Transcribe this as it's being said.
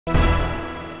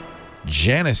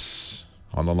Janice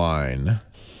on the line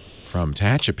from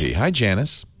Tehachapi. Hi,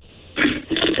 Janice.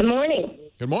 Good morning.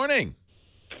 Good morning.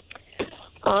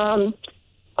 I'm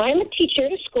a teacher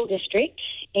at a school district,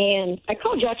 and I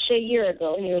called you actually a year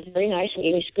ago, and you were very nice and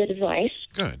gave me some good advice.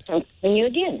 Good. So I'm calling you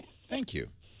again. Thank you.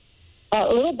 A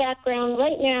little background.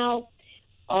 Right now,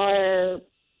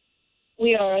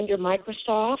 we are under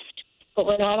Microsoft, but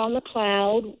we're not on the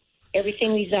cloud.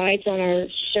 Everything resides on our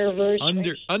servers.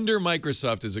 Under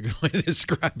Microsoft is a good way to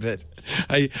describe it.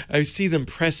 I see them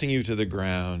pressing you to the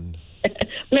ground.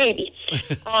 Maybe.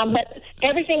 But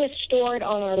everything is stored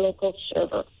on our local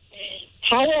server.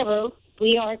 However,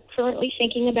 we are currently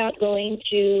thinking about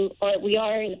we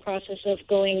are in the process of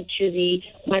going to the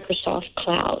Microsoft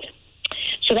cloud.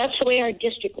 So that's the way our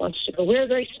district wants to go. We're a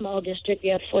very small district. We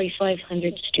have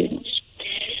 4,500 students.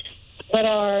 But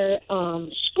our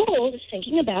school is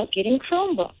thinking about getting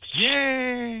Chromebooks.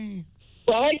 Yay!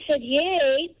 Well, I said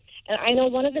yay, and I know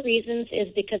one of the reasons is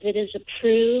because it is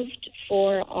approved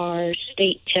for our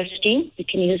state testing. We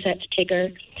can use that to take our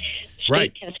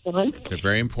state test on. They're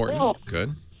very important. Well,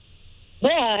 good.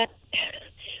 But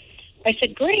I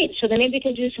said, great, so then maybe we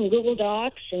can do some Google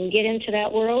Docs and get into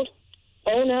that world.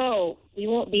 Oh, no, we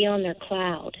won't be on their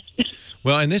cloud.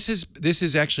 Well, and this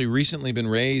has actually recently been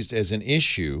raised as an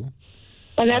issue.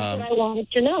 And that's what I wanted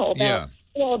to know about. Yeah.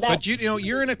 But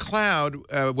you're in a cloud,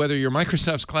 whether you're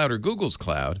Microsoft's cloud or Google's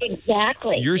cloud.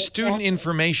 Exactly. Your student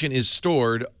information is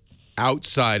stored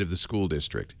outside of the school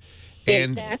district.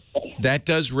 And that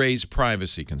does raise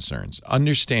privacy concerns,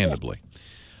 understandably.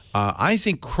 Yeah. I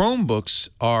think Chromebooks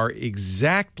are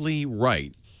exactly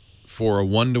right for a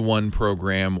one-to-one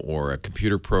program or a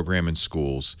computer program in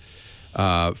schools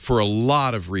for a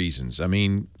lot of reasons. I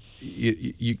mean,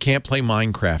 you can't play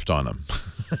Minecraft on them.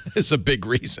 It's a big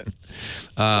reason.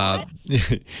 They're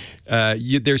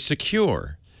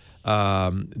secure.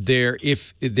 One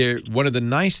of the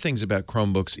nice things about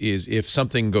Chromebooks is if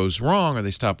something goes wrong or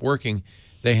they stop working,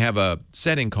 they have a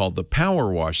setting called the power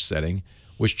wash setting,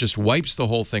 which just wipes the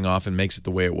whole thing off and makes it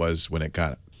the way it was when it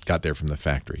got there from the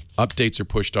factory. Updates are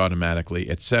pushed automatically,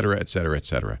 et cetera, et cetera, et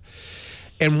cetera.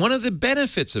 And one of the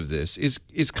benefits of this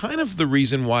is kind of the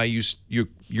reason why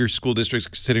your school district's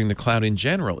considering the cloud in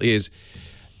general is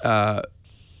a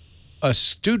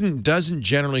student doesn't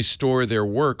generally store their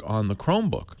work on the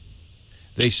Chromebook.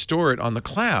 They store it on the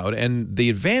cloud, and the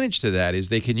advantage to that is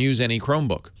they can use any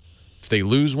Chromebook. If they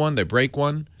lose one, they break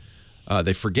one,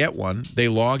 they forget one, they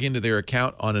log into their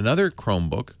account on another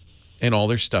Chromebook, and all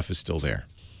their stuff is still there.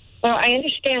 Well, I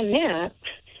understand that,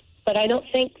 but I don't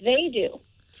think they do.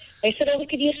 They said, we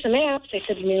could use some apps. I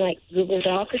said, you mean like Google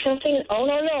Doc or something? Oh,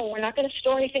 no, we're not going to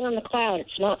store anything on the cloud.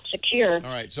 It's not secure. All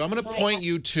right, so I'm going to point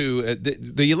you to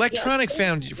the Electronic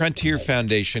Frontier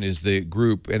Foundation is the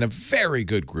group, and a very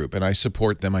good group, and I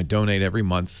support them. I donate every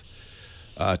month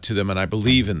to them, and I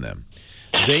believe in them.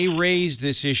 They raised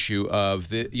this issue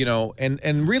of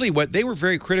and really what they were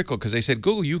very critical because they said,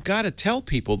 Google, you've got to tell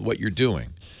people what you're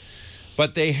doing.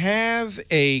 But they have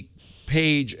a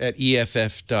page at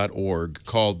EFF.org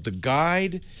called The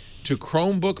Guide to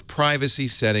Chromebook Privacy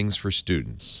Settings for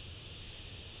Students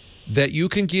that you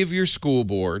can give your school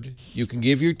board, you can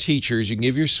give your teachers, you can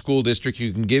give your school district,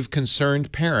 you can give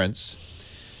concerned parents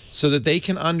so that they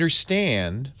can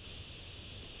understand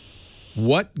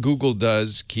what Google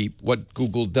does keep, what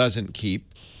Google doesn't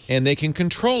keep, and they can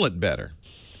control it better.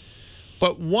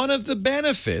 But one of the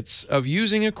benefits of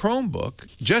using a Chromebook,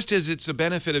 just as it's a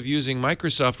benefit of using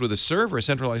Microsoft with a server, a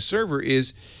centralized server,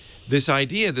 is this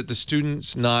idea that the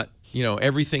students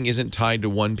everything isn't tied to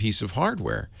one piece of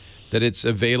hardware, that it's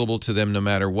available to them no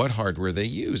matter what hardware they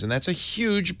use. And that's a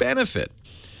huge benefit.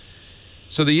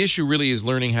 So the issue really is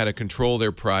learning how to control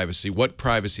their privacy, what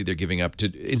privacy they're giving up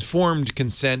to. Informed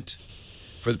consent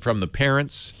from the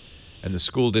parents and the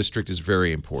school district is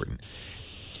very important.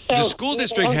 The school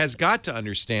district has got to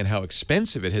understand how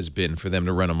expensive it has been for them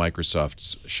to run a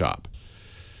Microsoft shop.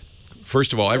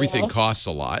 First of all, everything costs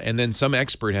a lot, and then some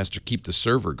expert has to keep the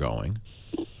server going.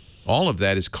 All of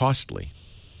that is costly.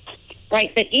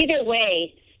 Right, but either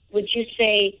way, would you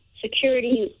say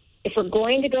security, if we're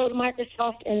going to go to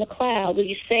Microsoft in the cloud, would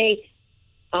you say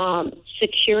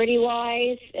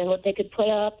security-wise and what they could put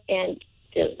up and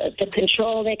the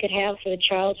control they could have for the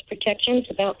child's protection is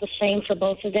about the same for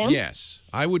both of them? Yes.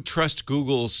 I would trust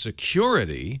Google's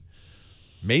security,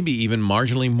 maybe even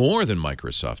marginally more than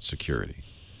Microsoft's security.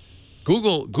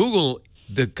 The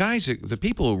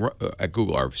people at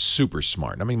Google are super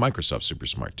smart. I mean, Microsoft's super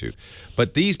smart too.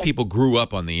 But these people grew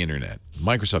up on the internet.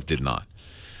 Microsoft did not.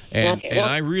 And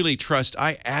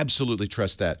I absolutely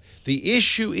trust that. The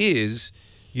issue is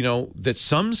you know, that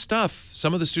some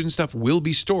of the student stuff will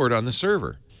be stored on the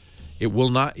server. It will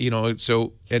not, you know,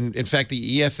 so, and in fact,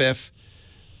 the EFF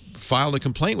filed a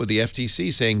complaint with the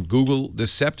FTC saying Google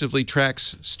deceptively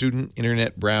tracks student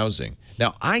internet browsing.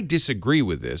 Now, I disagree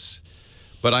with this,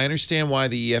 but I understand why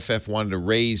the EFF wanted to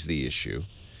raise the issue.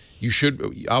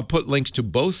 I'll put links to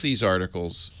both these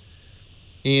articles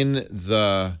in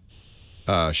the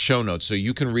show notes so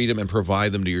you can read them and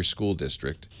provide them to your school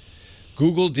district.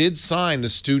 Google did sign the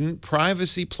Student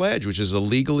Privacy Pledge, which is a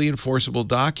legally enforceable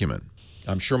document.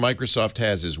 I'm sure Microsoft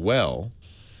has as well.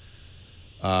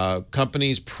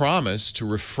 Companies promise to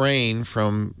refrain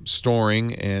from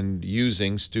storing and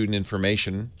using student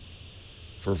information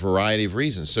for a variety of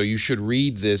reasons. So you should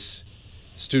read this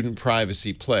Student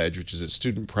Privacy Pledge, which is at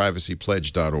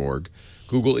studentprivacypledge.org.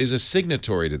 Google is a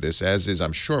signatory to this, as is,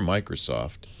 I'm sure,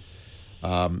 Microsoft.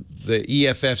 The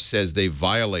EFF says they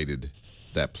violated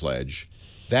that pledge.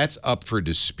 That's up for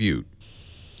dispute.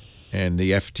 And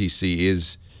the FTC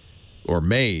is, or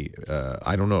may,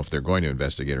 I don't know if they're going to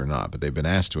investigate or not, but they've been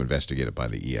asked to investigate it by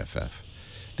the EFF.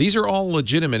 These are all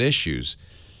legitimate issues.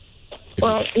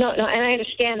 Well, no, and I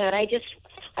understand that. I just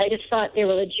thought there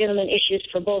were legitimate issues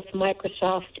for both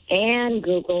Microsoft and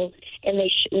Google, and we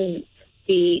should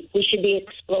be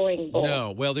exploring both.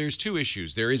 No, well, there's two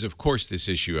issues. There is, of course, this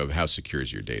issue of how secure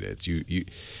is your data. It's you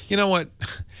know what?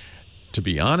 To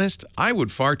be honest, I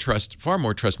would far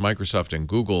more trust Microsoft and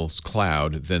Google's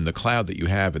cloud than the cloud that you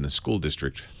have in the school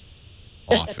district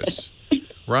office.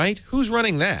 Right? Who's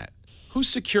running that? Who's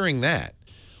securing that?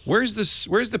 Where's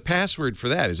the password for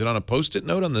that? Is it on a Post-it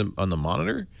note on the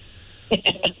monitor?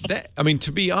 I mean,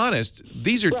 to be honest,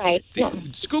 these are right.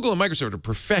 Google and Microsoft are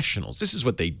professionals. This is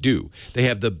what they do. They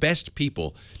have the best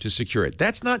people to secure it.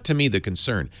 That's not, to me, the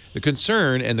concern. The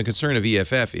concern and the concern of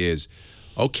EFF is,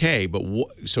 okay, but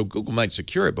so Google might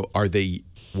secure it, but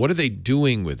what are they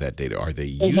doing with that data? Are they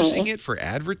using it for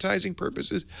advertising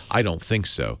purposes? I don't think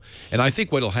so. And I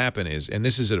think what will happen is, and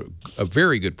this is a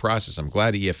very good process. I'm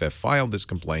glad EFF filed this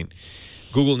complaint.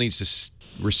 Google needs to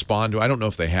respond to it. I don't know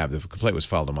if they have. The complaint was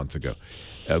filed a month ago.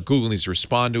 Google needs to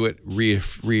respond to it,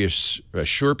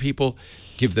 reassure people,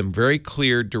 give them very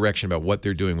clear direction about what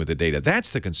they're doing with the data.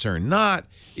 That's the concern. Not,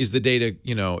 is the data,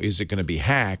 you know, is it going to be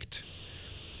hacked?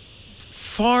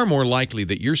 Far more likely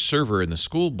that your server in the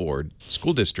school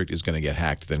district is going to get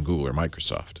hacked than Google or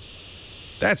Microsoft.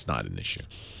 That's not an issue.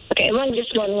 Okay,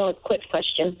 just one more quick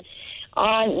question.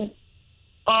 On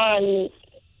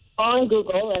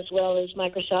Google as well as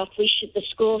Microsoft, the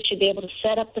school should be able to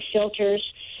set up the filters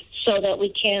so that we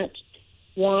can't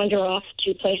wander off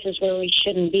to places where we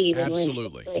shouldn't be.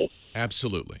 Absolutely.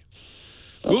 Absolutely.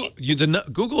 Okay.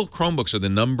 Google Chromebooks are the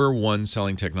 #1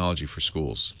 selling technology for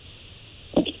schools.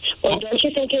 Well, don't you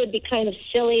think it would be kind of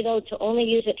silly, though, to only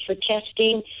use it for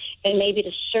testing and maybe to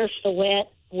surf the web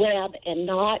and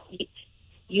not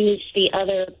use the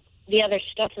other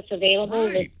stuff that's available?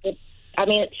 Right. I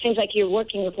mean, it seems like you're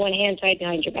working with one hand tied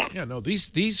behind your back. Yeah, no, these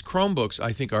Chromebooks,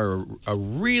 I think, are a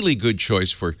really good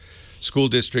choice for school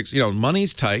districts. You know,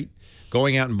 money's tight.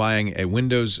 Going out and buying a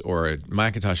Windows or a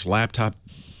Macintosh laptop,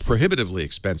 prohibitively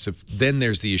expensive. Then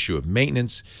there's the issue of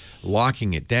maintenance,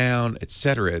 locking it down,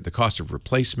 etc., the cost of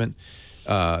replacement.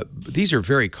 These are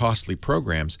very costly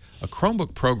programs. A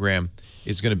Chromebook program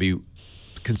is going to be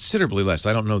considerably less.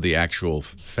 I don't know the actual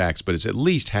facts, but it's at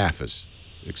least half as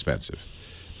expensive.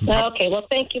 Okay, well,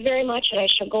 thank you very much, and I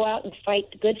shall go out and fight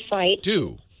the good fight.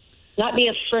 Do. Not be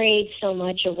afraid so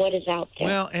much of what is out there.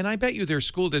 Well, and I bet you there are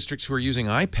school districts who are using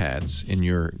iPads in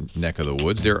your neck of the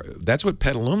woods. That's what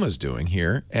Petaluma's doing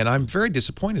here, and I'm very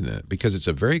disappointed in it because it's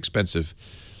a very expensive,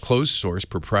 closed-source,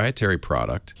 proprietary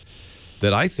product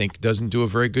that I think doesn't do a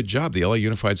very good job. The LA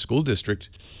Unified School District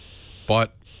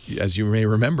bought, as you may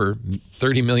remember,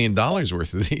 $30 million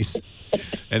worth of these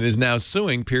and is now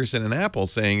suing Pearson and Apple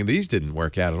saying these didn't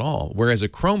work out at all. Whereas a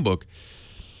Chromebook,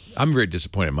 I'm very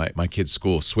disappointed. My kid's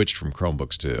school switched from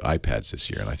Chromebooks to iPads this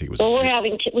year, and I think it was. Well,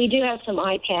 we do have some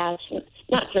iPads,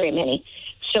 not very many.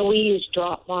 So we use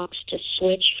Dropbox to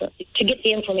switch to get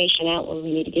the information out where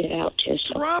we need to get it out to.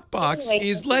 So. Dropbox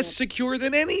is less secure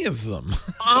than any of them.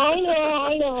 I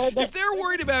know. But if they're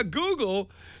worried about Google,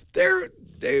 this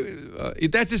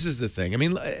is the thing. I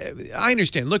mean, I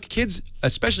understand. Look, kids,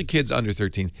 especially kids under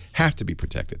 13, have to be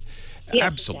protected. Yes,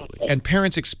 absolutely. Exactly. And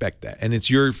parents expect that. And it's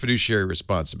your fiduciary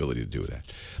responsibility to do that.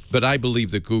 But I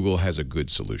believe that Google has a good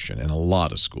solution, and a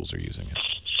lot of schools are using it.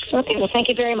 Okay. Well, thank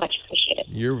you very much. Appreciate it.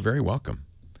 You're very welcome.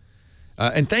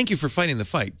 And thank you for fighting the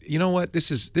fight. You know what? This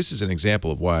is an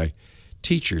example of why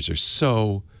teachers are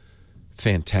so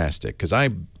fantastic. Because I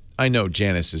know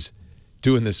Janice is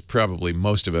doing this probably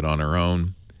most of it on her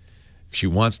own. She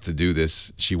wants to do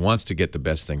this. She wants to get the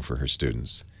best thing for her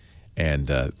students. And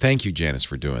thank you, Janice,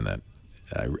 for doing that.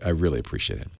 I really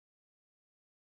appreciate it.